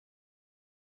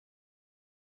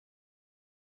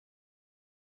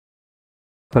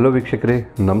Hello ವೀಕ್ಷಕರೇ,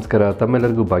 ನಮಸ್ಕಾರ.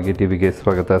 ತಮ್ಮೆಲ್ಲರಿಗೂ ಭಾಗ್ಯ ಟಿವಿಗೆ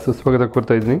ಸ್ವಾಗತ ಸುಸ್ವಾಗತ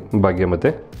ಕೊಡ್ತಾ ಇದ್ದೀನಿ. ಭಾಗ್ಯ ಮತ್ತು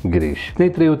ಗಿರೀಶ್.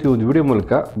 ಸ್ನೇಹಿತರೆ, ಇವತ್ತು ಒಂದು ವಿಡಿಯೋ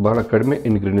ಮೂಲಕ ಬಹಳ ಕಡಿಮೆ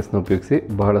ಇಂಗ್ರೀಡಿಯೆಂಟ್ಸ್ನ ಉಪಯೋಗಿಸಿ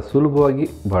ಬಹಳ ಸುಲಭವಾಗಿ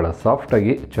ಬಹಳ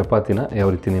ಸಾಫ್ಟಾಗಿ ಚಪಾತಿನ ಯಾವ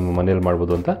ರೀತಿ ನಿಮ್ಮ ಮನೇಲಿ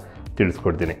ಮಾಡ್ಬೋದು ಅಂತ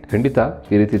ತಿಳಿಸ್ಕೊಡ್ತೀನಿ. ಖಂಡಿತ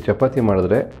ಈ ರೀತಿ ಚಪಾತಿ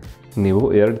ಮಾಡಿದ್ರೆ ನೀವು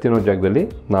 2 ತಿನ್ನೋ ಜಾಗದಲ್ಲಿ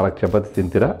 4 ಚಪಾತಿ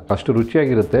ತಿಂತೀರಾ. ಅಷ್ಟು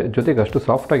ರುಚಿಯಾಗಿರುತ್ತೆ, ಜೊತೆಗೆ ಅಷ್ಟು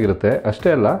ಸಾಫ್ಟಾಗಿರುತ್ತೆ. ಅಷ್ಟೇ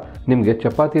ಅಲ್ಲ, ನಿಮಗೆ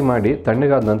ಚಪಾತಿ ಮಾಡಿ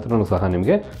ತಣ್ಣಗಾದ ನಂತರನೂ ಸಹ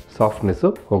ನಿಮಗೆ ಸಾಫ್ಟ್ನೆಸ್ಸು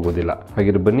ಹೋಗೋದಿಲ್ಲ.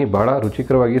 ಹಾಗೆ ಬನ್ನಿ, ಭಾಳ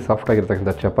ರುಚಿಕರವಾಗಿ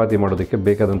ಸಾಫ್ಟಾಗಿರ್ತಕ್ಕಂಥ ಚಪಾತಿ ಮಾಡೋದಕ್ಕೆ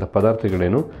ಬೇಕಾದಂಥ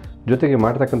ಪದಾರ್ಥಗಳೇನು, ಜೊತೆಗೆ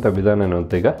ಮಾಡ್ತಕ್ಕಂಥ ವಿಧಾನ ಏನು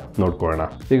ಅಂತ ಈಗ ನೋಡ್ಕೊಳ್ಳೋಣ.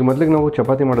 ಈಗ ಮೊದಲಿಗೆ ನಾವು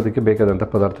ಚಪಾತಿ ಮಾಡೋದಕ್ಕೆ ಬೇಕಾದಂಥ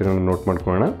ಪದಾರ್ಥಗಳನ್ನ ನೋಟ್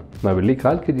ಮಾಡ್ಕೊಳ್ಳೋಣ. ನಾವಿಲ್ಲಿ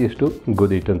 1/4 kg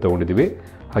ಗೋಧಿ ಹಿಟ್ಟನ್ನು ತೊಗೊಂಡಿದ್ದೀವಿ.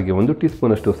 ಹಾಗೆ 1 ಟೀ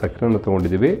ಸ್ಪೂನಷ್ಟು ಸಕ್ಕರೆಯನ್ನು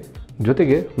ತೊಗೊಂಡಿದ್ದೀವಿ.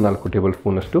 ಜೊತೆಗೆ 4 ಟೇಬಲ್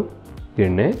ಸ್ಪೂನಷ್ಟು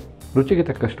ಎಣ್ಣೆ, ರುಚಿಗೆ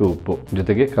ತಕ್ಕಷ್ಟು ಉಪ್ಪು,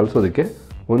 ಜೊತೆಗೆ ಕಲಸೋದಕ್ಕೆ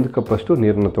 1 ಕಪ್ಪಷ್ಟು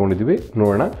ನೀರನ್ನು ತೊಗೊಂಡಿದ್ದೀವಿ.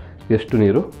 ನೋಡೋಣ ಎಷ್ಟು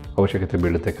ನೀರು ಅವಶ್ಯಕತೆ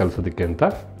ಬೀಳುತ್ತೆ ಕಲಸೋದಕ್ಕೆ ಅಂತ.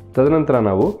 ತದನಂತರ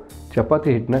ನಾವು ಚಪಾತಿ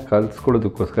ಹಿಟ್ಟನ್ನ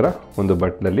ಕಲಿಸ್ಕೊಳ್ಳೋದಕ್ಕೋಸ್ಕರ ಒಂದು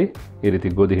ಬಟ್ಲಲ್ಲಿ ಈ ರೀತಿ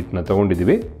ಗೋಧಿ ಹಿಟ್ಟನ್ನ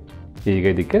ತೊಗೊಂಡಿದ್ದೀವಿ. ಈಗ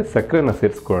ಇದಕ್ಕೆ ಸಕ್ಕರೆನ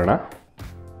ಸೇರಿಸ್ಕೊಳ್ಳೋಣ.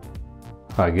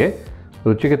 ಹಾಗೆ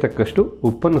ರುಚಿಗೆ ತಕ್ಕಷ್ಟು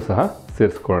ಉಪ್ಪನ್ನು ಸಹ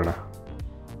ಸೇರಿಸ್ಕೊಳ್ಳೋಣ.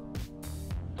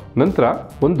 ನಂತರ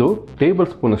 1 ಟೇಬಲ್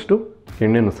ಸ್ಪೂನಷ್ಟು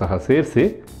ಎಣ್ಣೆಯನ್ನು ಸಹ ಸೇರಿಸಿ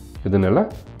ಇದನ್ನೆಲ್ಲ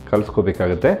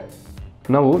ಕಲಿಸ್ಕೋಬೇಕಾಗತ್ತೆ.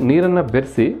 ನಾವು ನೀರನ್ನು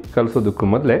ಬೆರೆಸಿ ಕಲಿಸೋದಕ್ಕೂ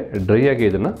ಮೊದಲೇ ಡ್ರೈಯಾಗಿ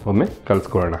ಇದನ್ನು ಒಮ್ಮೆ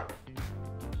ಕಲಿಸ್ಕೊಳ್ಳೋಣ.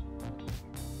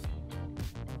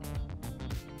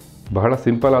 ಬಹಳ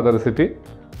ಸಿಂಪಲ್ ಆದ ರೆಸಿಪಿ,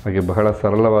 ಹಾಗೆ ಬಹಳ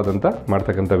ಸರಳವಾದಂಥ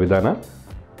ಮಾಡ್ತಕ್ಕಂಥ ವಿಧಾನ.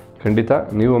 ಖಂಡಿತ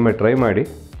ನೀವು ಒಮ್ಮೆ ಟ್ರೈ ಮಾಡಿ,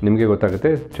 ನಿಮಗೆ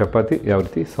ಗೊತ್ತಾಗುತ್ತೆ ಚಪಾತಿ ಯಾವ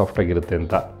ರೀತಿ ಸಾಫ್ಟಾಗಿರುತ್ತೆ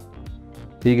ಅಂತ.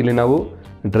 ಈಗಲೇ ನಾವು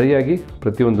ಡ್ರೈಯಾಗಿ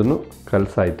ಪ್ರತಿಯೊಂದನ್ನು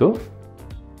ಕಲಸಾಯಿತು.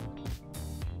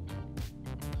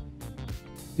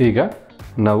 ಈಗ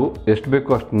ನಾವು ಎಷ್ಟು ಬೇಕೋ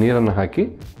ಅಷ್ಟು ನೀರನ್ನು ಹಾಕಿ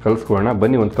ಕಲಿಸ್ಕೊಳ್ಳೋಣ.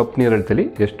 ಬನ್ನಿ, 1 ಕಪ್ ನೀರು ಹೇಳ್ತೇಳಿ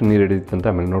ಎಷ್ಟು ನೀರು ಹಿಡಿಯುತ್ತೆ ಅಂತ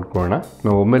ಆಮೇಲೆ ನೋಡ್ಕೊಳ್ಳೋಣ.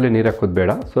 ನಾವು ಒಮ್ಮೆಲೆ ನೀರು ಹಾಕೋದು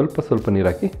ಬೇಡ, ಸ್ವಲ್ಪ ನೀರು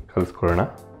ಹಾಕಿ ಕಲಿಸ್ಕೊಳ್ಳೋಣ.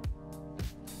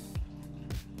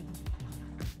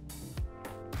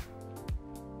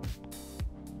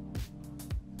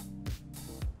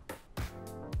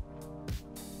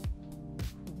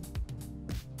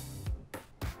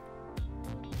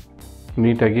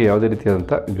 ನೀಟಾಗಿ ಯಾವುದೇ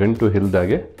ರೀತಿಯಾದಂಥ ಗಂಟು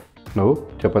ಇಲ್ಲದಾಗೆ ನಾವು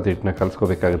ಚಪಾತಿ ಹಿಟ್ಟನ್ನ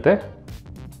ಕಲಿಸ್ಕೋಬೇಕಾಗುತ್ತೆ.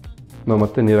 ನಾವು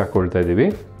ಮತ್ತೆ ನೀರು ಹಾಕ್ಕೊಳ್ತಾ ಇದ್ದೀವಿ.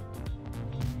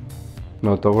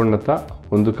 ನಾವು ತೊಗೊಂಡಂಥ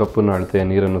 1 ಕಪ್ಪನ್ನು ಅಳತೆಯ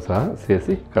ನೀರನ್ನು ಸಹ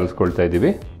ಸೇರಿಸಿ ಕಲಿಸ್ಕೊಳ್ತಾ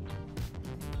ಇದ್ದೀವಿ.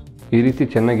 ಈ ರೀತಿ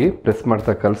ಚೆನ್ನಾಗಿ ಪ್ರೆಸ್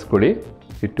ಮಾಡ್ತಾ ಕಲಿಸ್ಕೊಳ್ಳಿ.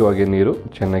 ಹಿಟ್ಟು ಹಾಗೆ ನೀರು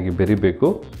ಚೆನ್ನಾಗಿ ಬೆರಿಬೇಕು.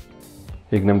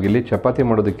 ಈಗ ನಮಗಿಲ್ಲಿ ಚಪಾತಿ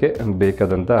ಮಾಡೋದಕ್ಕೆ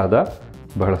ಬೇಕಾದಂಥ ಹದ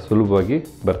ಬಹಳ ಸುಲಭವಾಗಿ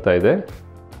ಬರ್ತಾ ಇದೆ.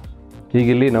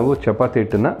 ಈಗಿಲ್ಲಿ ನಾವು ಚಪಾತಿ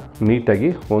ಹಿಟ್ಟನ್ನು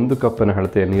ನೀಟಾಗಿ 1 ಕಪ್ಪನ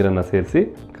ಅಳತೆಯ ನೀರನ್ನು ಸೇರಿಸಿ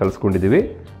ಕಲಿಸ್ಕೊಂಡಿದ್ದೀವಿ.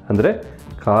 ಅಂದರೆ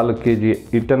 1/4 kg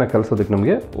ಹಿಟ್ಟನ್ನು ಕಲಿಸೋದಕ್ಕೆ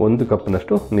ನಮಗೆ 1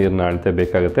 ಕಪ್ನಷ್ಟು ನೀರನ್ನ ಅಳತೆ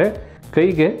ಬೇಕಾಗುತ್ತೆ.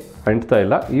 ಕೈಗೆ ಅಂಟ್ತಾ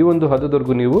ಇಲ್ಲ. ಈ ಒಂದು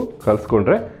ಹದದವರೆಗೂ ನೀವು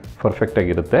ಕಲಿಸ್ಕೊಂಡ್ರೆ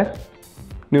ಪರ್ಫೆಕ್ಟಾಗಿರುತ್ತೆ.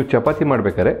 ನೀವು ಚಪಾತಿ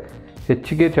ಮಾಡಬೇಕಾದ್ರೆ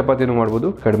ಹೆಚ್ಚಿಗೆ ಚಪಾತಿನೂ ಮಾಡ್ಬೋದು,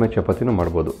 ಕಡಿಮೆ ಚಪಾತಿನೂ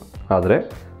ಮಾಡ್ಬೋದು. ಆದರೆ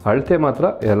ಅಳತೆ ಮಾತ್ರ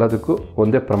ಎಲ್ಲದಕ್ಕೂ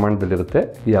ಒಂದೇ ಪ್ರಮಾಣದಲ್ಲಿರುತ್ತೆ.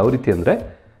 ಯಾವ ರೀತಿ ಅಂದರೆ,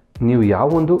 ನೀವು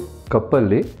ಯಾವೊಂದು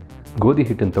ಕಪ್ಪಲ್ಲಿ ಗೋಧಿ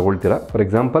ಹಿಟ್ಟನ್ನು ತೊಗೊಳ್ತೀರಾ, ಫಾರ್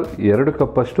ಎಕ್ಸಾಂಪಲ್ 2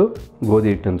 ಕಪ್ಪಷ್ಟು ಗೋಧಿ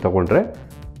ಹಿಟ್ಟನ್ನು ತೊಗೊಂಡ್ರೆ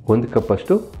 1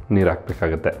 ಕಪ್ಪಷ್ಟು ನೀರು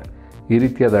ಹಾಕಬೇಕಾಗತ್ತೆ. ಈ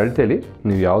ರೀತಿಯಾದ ಅಳತೆಯಲ್ಲಿ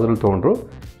ನೀವು ಯಾವುದ್ರಲ್ಲಿ ತೊಗೊಂಡ್ರು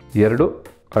 2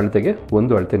 ಅಳತೆಗೆ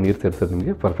 1 ಅಳತೆ ನೀರು ಸೇರಿಸೋದು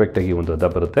ನಿಮಗೆ ಪರ್ಫೆಕ್ಟಾಗಿ ಒಂದು ಹದ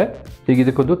ಬರುತ್ತೆ. ಈಗ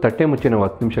ಇದಕ್ಕೊಂದು ತಟ್ಟೆ ಮುಚ್ಚಿ ನಾವು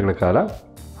 10 ನಿಮಿಷಗಳ ಕಾಲ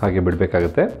ಹಾಗೆ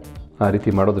ಬಿಡಬೇಕಾಗತ್ತೆ. ಆ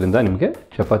ರೀತಿ ಮಾಡೋದ್ರಿಂದ ನಿಮಗೆ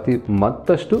ಚಪಾತಿ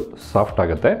ಮತ್ತಷ್ಟು ಸಾಫ್ಟ್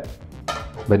ಆಗುತ್ತೆ.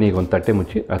 ಬನ್ನಿ, ಈಗ ಒಂದು ತಟ್ಟೆ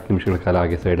ಮುಚ್ಚಿ 10 ನಿಮಿಷಗಳ ಕಾಲ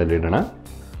ಹಾಗೆ ಸೈಡಲ್ಲಿ ಇಡೋಣ.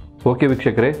 ಓಕೆ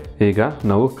ವೀಕ್ಷಕರೇ, ಈಗ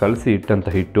ನಾವು ಕಲಸಿ ಇಟ್ಟಂಥ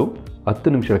ಹಿಟ್ಟು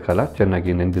 10 ನಿಮಿಷಗಳ ಕಾಲ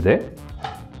ಚೆನ್ನಾಗಿ ನೆಂದಿದೆ.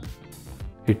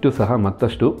 ಹಿಟ್ಟು ಸಹ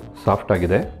ಮತ್ತಷ್ಟು ಸಾಫ್ಟ್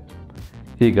ಆಗಿದೆ.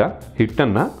 ಈಗ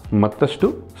ಹಿಟ್ಟನ್ನು ಮತ್ತಷ್ಟು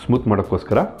ಸ್ಮೂತ್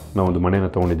ಮಾಡೋಕ್ಕೋಸ್ಕರ ನಾವೊಂದು ಮಣೆನ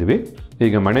ತೊಗೊಂಡಿದ್ದೀವಿ.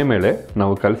 ಈಗ ಮಣೆ ಮೇಲೆ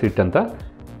ನಾವು ಕಲಸಿಟ್ಟಂಥ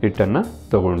ಹಿಟ್ಟನ್ನು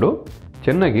ತಗೊಂಡು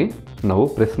ಚೆನ್ನಾಗಿ ನಾವು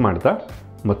ಪ್ರೆಸ್ ಮಾಡ್ತಾ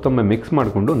ಮತ್ತೊಮ್ಮೆ ಮಿಕ್ಸ್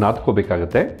ಮಾಡಿಕೊಂಡು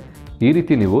ನಾದ್ಕೋಬೇಕಾಗತ್ತೆ. ಈ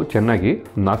ರೀತಿ ನೀವು ಚೆನ್ನಾಗಿ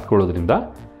ನಾದ್ಕೊಳ್ಳೋದ್ರಿಂದ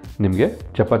ನಿಮಗೆ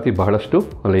ಚಪಾತಿ ಬಹಳಷ್ಟು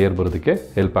ಲೇಯರ್ ಬರೋದಕ್ಕೆ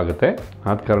ಹೆಲ್ಪ್ ಆಗುತ್ತೆ.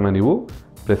 ಆದ ಕಾರಣ ನೀವು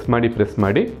ಪ್ರೆಸ್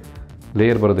ಮಾಡಿ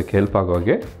ಲೇಯರ್ ಬರೋದಕ್ಕೆ ಹೆಲ್ಪ್ ಆಗೋ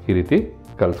ಹಾಗೆ ಈ ರೀತಿ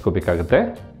ಕಲಿಸ್ಕೋಬೇಕಾಗತ್ತೆ.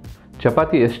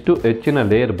 ಚಪಾತಿ ಎಷ್ಟು ಹೆಚ್ಚಿನ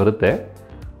ಲೇಯರ್ ಬರುತ್ತೆ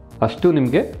ಅಷ್ಟು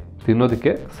ನಿಮಗೆ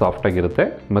ತಿನ್ನೋದಕ್ಕೆ ಸಾಫ್ಟಾಗಿರುತ್ತೆ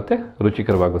ಮತ್ತು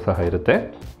ರುಚಿಕರವಾಗೂ ಸಹ ಇರುತ್ತೆ.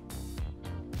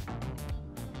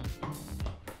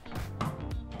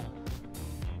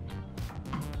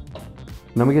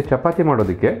 ನಮಗೆ ಚಪಾತಿ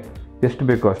ಮಾಡೋದಕ್ಕೆ ಎಷ್ಟು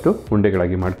ಬೇಕೋ ಅಷ್ಟು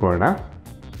ಉಂಡೆಗಳಾಗಿ ಮಾಡ್ಕೊಳ್ಳೋಣ.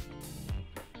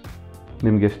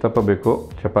 ನಿಮಗೆ ಎಷ್ಟು ದಪ್ಪ ಬೇಕೋ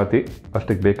ಚಪಾತಿ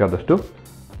ಅಷ್ಟಕ್ಕೆ ಬೇಕಾದಷ್ಟು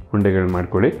ಉಂಡೆಗಳು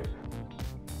ಮಾಡ್ಕೊಳ್ಳಿ.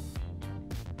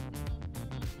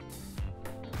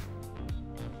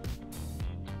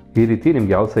 ಈ ರೀತಿ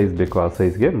ನಿಮ್ಗೆ ಯಾವ ಸೈಜ್ ಬೇಕೋ ಆ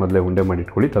ಸೈಜ್ಗೆ ಮೊದಲೇ ಉಂಡೆ ಮಾಡಿ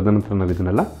ಇಟ್ಕೊಳ್ಳಿ. ತದನಂತರ ನಾವು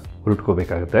ಇದನ್ನೆಲ್ಲ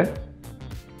ಹುರುಟ್ಕೋಬೇಕಾಗತ್ತೆ.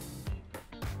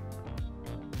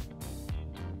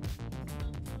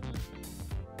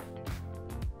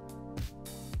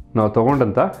 ನಾವು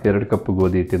ತೊಗೊಂಡಂಥ 2 ಕಪ್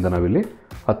ಗೋಧಿ ಹಿಟ್ಟಿಂದ ನಾವಿಲ್ಲಿ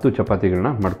 10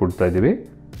 ಚಪಾತಿಗಳನ್ನ ಮಾಡ್ಕೊಳ್ತಾ ಇದ್ದೀವಿ.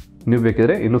 ನೀವು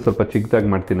ಬೇಕಿದ್ರೆ ಇನ್ನೂ ಸ್ವಲ್ಪ ಚಿಕ್ಕದಾಗಿ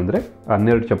ಮಾಡ್ತೀನಿ ಅಂದರೆ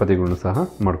 12 ಚಪಾತಿಗಳನ್ನ ಸಹ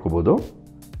ಮಾಡ್ಕೋಬೋದು.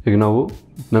 ಈಗ ನಾವು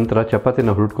ನಂತರ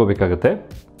ಚಪಾತಿನ ಹುರುಟ್ಕೋಬೇಕಾಗತ್ತೆ.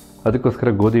 ಅದಕ್ಕೋಸ್ಕರ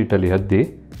ಗೋಧಿ ಹಿಟ್ಟಲ್ಲಿ ಅದ್ದಿ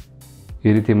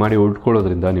ಈ ರೀತಿ ಮಾಡಿ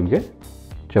ಉಳ್ಕೊಳ್ಳೋದ್ರಿಂದ ನಿಮಗೆ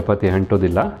ಚಪಾತಿ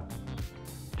ಅಂಟೋದಿಲ್ಲ.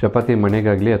 ಚಪಾತಿ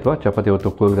ಮಣೆಗಾಗಲಿ ಅಥವಾ ಚಪಾತಿ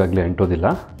ಒತ್ತಕ್ಕೋಗಾಗಲಿ ಅಂಟೋದಿಲ್ಲ.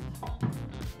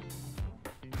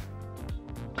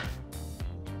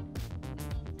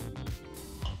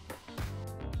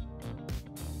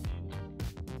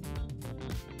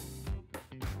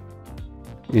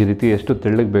 ಈ ರೀತಿ ಎಷ್ಟು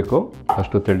ತೆಳ್ಳಗೆ ಬೇಕೋ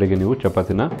ಅಷ್ಟು ತೆಳ್ಳಗೆ ನೀವು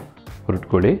ಚಪಾತಿನ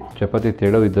ಹುರುಟ್ಕೊಳ್ಳಿ. ಚಪಾತಿ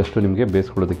ತೆಳ್ಳೋ ಇದ್ದಷ್ಟು ನಿಮಗೆ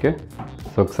ಬೇಯಿಸ್ಕೊಳ್ಳೋದಕ್ಕೆ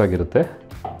ಸೊಗಸಾಗಿರುತ್ತೆ.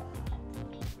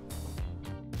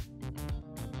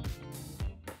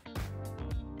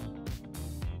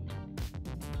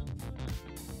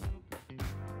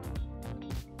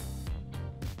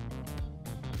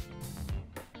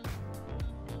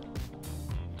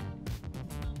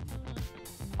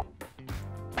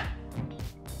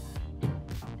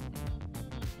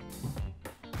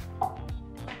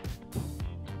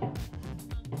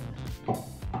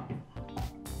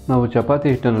 ನಾವು ಚಪಾತಿ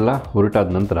ಹಿಟ್ಟನ್ನೆಲ್ಲ ಹುರುಟಾದ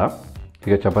ನಂತರ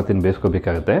ಈಗ ಚಪಾತಿನ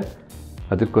ಬೇಯಿಸ್ಕೋಬೇಕಾಗತ್ತೆ.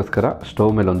 ಅದಕ್ಕೋಸ್ಕರ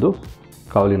ಸ್ಟವ್ ಮೇಲೊಂದು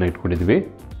ಕಾವಲಿನ ಇಟ್ಕೊಂಡಿದ್ವಿ.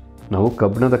 ನಾವು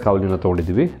ಕಬ್ಬಿಣದ ಕಾವಲಿನ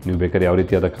ತೊಗೊಂಡಿದ್ವಿ. ನೀವು ಬೇಕಾದ್ರೆ ಯಾವ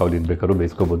ರೀತಿಯಾದ ಕಾವಲಿನ ಬೇಕಾದ್ರೂ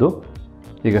ಬೇಯಿಸ್ಕೋಬೋದು.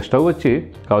 ಈಗ ಸ್ಟವ್ ಹಚ್ಚಿ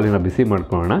ಕಾವಲಿನ ಬಿಸಿ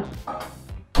ಮಾಡ್ಕೊಳ್ಳೋಣ.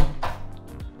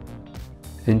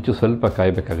 ಹೆಂಚು ಸ್ವಲ್ಪ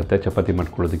ಕಾಯಬೇಕಾಗತ್ತೆ ಚಪಾತಿ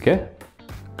ಮಾಡ್ಕೊಳ್ಳೋದಕ್ಕೆ.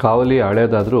 ಕಾವಲಿ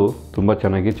ಹಳೆಯದಾದರೂ ತುಂಬ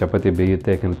ಚೆನ್ನಾಗಿ ಚಪಾತಿ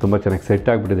ಬೇಯುತ್ತೆ, ಯಾಕೆಂದರೆ ತುಂಬ ಚೆನ್ನಾಗಿ ಸೆಟ್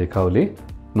ಆಗಿಬಿಟ್ಟಿದೆ ಕಾವಲಿ.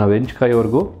 ನಾವು ಹೆಂಚು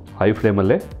ಕಾಯೋವರೆಗೂ ಹೈ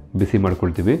ಫ್ಲೇಮಲ್ಲೇ ಬಿಸಿ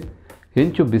ಮಾಡ್ಕೊಳ್ತೀವಿ.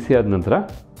 ಹೆಂಚು ಬಿಸಿ ಆದ ನಂತರ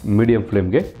ಮೀಡಿಯಮ್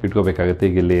ಫ್ಲೇಮ್ಗೆ ಇಟ್ಕೋಬೇಕಾಗುತ್ತೆ.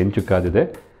 ಈಗ ಇಲ್ಲಿ ಹೆಂಚು ಕಾದಿದೆ.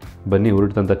 ಬನ್ನಿ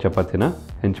ಹುರುಟಂಥ ಚಪಾತಿನ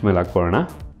ಹೆಂಚು ಮೇಲೆ ಹಾಕ್ಕೊಳ್ಳೋಣ.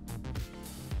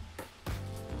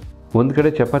 ಒಂದು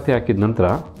ಕಡೆ ಚಪಾತಿ ಹಾಕಿದ ನಂತರ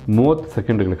 30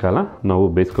 ಸೆಕೆಂಡ್ಗಳ ಕಾಲ ನಾವು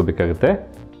ಬೇಯಿಸ್ಕೋಬೇಕಾಗುತ್ತೆ.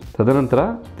 ತದನಂತರ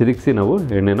ತಿರುಗಿಸಿ ನಾವು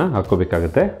ಎಣ್ಣೆನ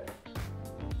ಹಾಕ್ಕೋಬೇಕಾಗತ್ತೆ.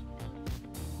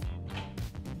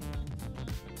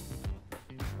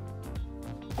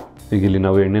 ಈಗ ಇಲ್ಲಿ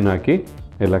ನಾವು ಎಣ್ಣೆನ ಹಾಕಿ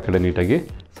ಎಲ್ಲ ಕಡೆ ನೀಟಾಗಿ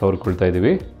ಸವರ್ಕೊಳ್ತಾ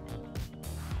ಇದ್ದೀವಿ.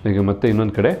 ಈಗ ಮತ್ತೆ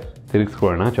ಇನ್ನೊಂದು ಕಡೆ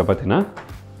ತಿರುಗಿಸ್ಕೊಳ್ಳೋಣ ಚಪಾತಿನ.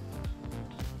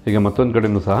 ಈಗ ಮತ್ತೊಂದು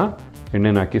ಕಡೆಯೂ ಸಹ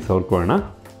ಎಣ್ಣೆನ ಹಾಕಿ ಸವರ್ಕೊಳ್ಳೋಣ.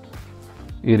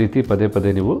 ಈ ರೀತಿ ಪದೇ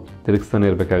ಪದೇ ನೀವು ತಿರುಗಿಸ್ತಾನೆ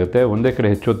ಇರಬೇಕಾಗುತ್ತೆ. ಒಂದೇ ಕಡೆ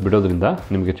ಹೆಚ್ಚು ಹೊತ್ತು ಬಿಡೋದ್ರಿಂದ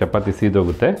ನಿಮಗೆ ಚಪಾತಿ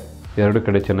ಸೀದೋಗುತ್ತೆ, ಎರಡು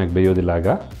ಕಡೆ ಚೆನ್ನಾಗಿ ಬೇಯೋದಿಲ್ಲ. ಆಗ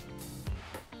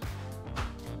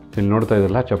ಇಲ್ಲಿ ನೋಡ್ತಾ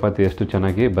ಇದ್ದಲ್ಲ ಚಪಾತಿ ಎಷ್ಟು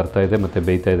ಚೆನ್ನಾಗಿ ಬರ್ತಾ ಇದೆ ಮತ್ತು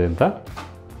ಬೇಯ್ತಾ ಇದೆ ಅಂತ.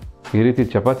 ಈ ರೀತಿ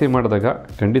ಚಪಾತಿ ಮಾಡಿದಾಗ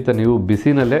ಖಂಡಿತ ನೀವು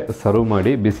ಬಿಸಿನಲ್ಲೇ ಸರ್ವ್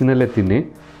ಮಾಡಿ ಬಿಸಿನಲ್ಲೇ ತಿನ್ನಿ.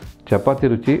 ಚಪಾತಿ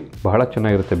ರುಚಿ ಬಹಳ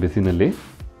ಚೆನ್ನಾಗಿರುತ್ತೆ ಬಿಸಿನಲ್ಲಿ.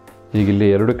 ಈಗ ಇಲ್ಲಿ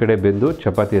ಎರಡು ಕಡೆ ಬೆಂದು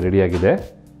ಚಪಾತಿ ರೆಡಿಯಾಗಿದೆ.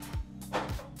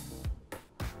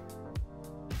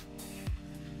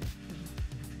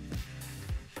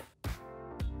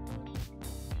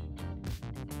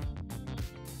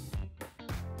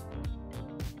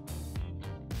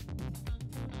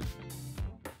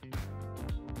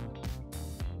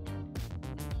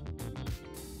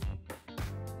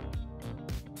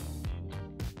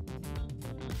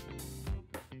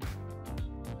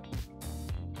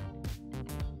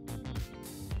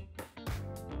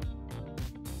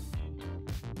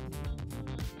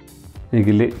 ಈಗ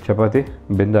ಇಲ್ಲಿ ಚಪಾತಿ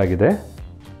ಬೆಂದಾಗಿದೆ.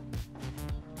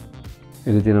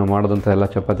 ಈ ರೀತಿ ನಾವು ಮಾಡಿದಂಥ ಎಲ್ಲ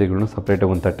ಚಪಾತಿಗಳನ್ನು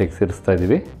ಸಪ್ರೇಟಾಗಿ ಒಂದು ತಟ್ಟೆಗೆ ಸೇರಿಸ್ತಾ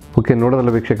ಇದ್ದೀವಿ. ಓಕೆ,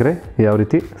 ನೋಡೋದಲ್ಲ ವೀಕ್ಷಕರೇ ಯಾವ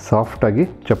ರೀತಿ ಸಾಫ್ಟಾಗಿ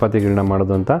ಚಪಾತಿಗಳನ್ನ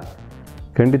ಮಾಡೋದು ಅಂತ.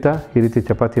 ಖಂಡಿತ ಈ ರೀತಿ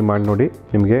ಚಪಾತಿ ಮಾಡಿ ನೋಡಿ,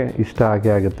 ನಿಮಗೆ ಇಷ್ಟ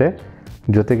ಆಗೇ ಆಗುತ್ತೆ,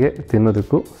 ಜೊತೆಗೆ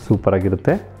ತಿನ್ನೋದಕ್ಕೂ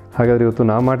ಸೂಪರಾಗಿರುತ್ತೆ. ಹಾಗಾದರೆ ಇವತ್ತು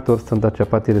ನಾವು ಮಾಡಿ ತೋರಿಸಿದಂಥ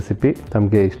ಚಪಾತಿ ರೆಸಿಪಿ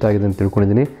ತಮಗೆ ಇಷ್ಟ ಆಗಿದೆ ಅಂತ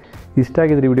ತಿಳ್ಕೊಂಡಿದ್ದೀನಿ. ಇಷ್ಟ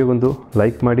ಆಗಿದ್ರೆ ಈ ವಿಡಿಯೋಗೊಂದು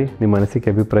ಲೈಕ್ ಮಾಡಿ, ನಿಮ್ಮ ಅನಿಸಿಕೆ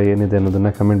ಅಭಿಪ್ರಾಯ ಏನಿದೆ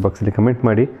ಅನ್ನೋದನ್ನು ಕಮೆಂಟ್ ಬಾಕ್ಸಲ್ಲಿ ಕಮೆಂಟ್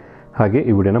ಮಾಡಿ. ಹಾಗೆ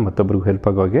ಈ ವಿಡಿಯೋನ ಮತ್ತೊಬ್ಬರಿಗೂ ಹೆಲ್ಪ್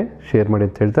ಆಗೋ ಹಾಗೆ ಶೇರ್ ಮಾಡಿ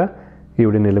ಅಂತ ಹೇಳ್ತಾ ಈ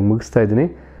ವಿಡಿಯೋನ ಇಲ್ಲಿ ಮುಗಿಸ್ತಾ ಇದ್ದೀನಿ.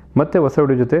 ಮತ್ತೆ ಹೊಸ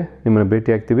ವಿಡಿಯೋ ಜೊತೆ ನಿಮ್ಮನ್ನು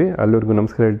ಭೇಟಿ ಆಗ್ತೀವಿ. ಅಲ್ಲಿವರೆಗೂ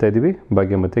ನಮಸ್ಕಾರ ಹೇಳ್ತಾ ಇದ್ದೀವಿ.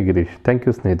 ಭಾಗ್ಯ ಮತ್ತು ಗಿರೀಶ್. ಥ್ಯಾಂಕ್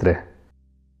ಯು ಸ್ನೇಹಿತರೆ.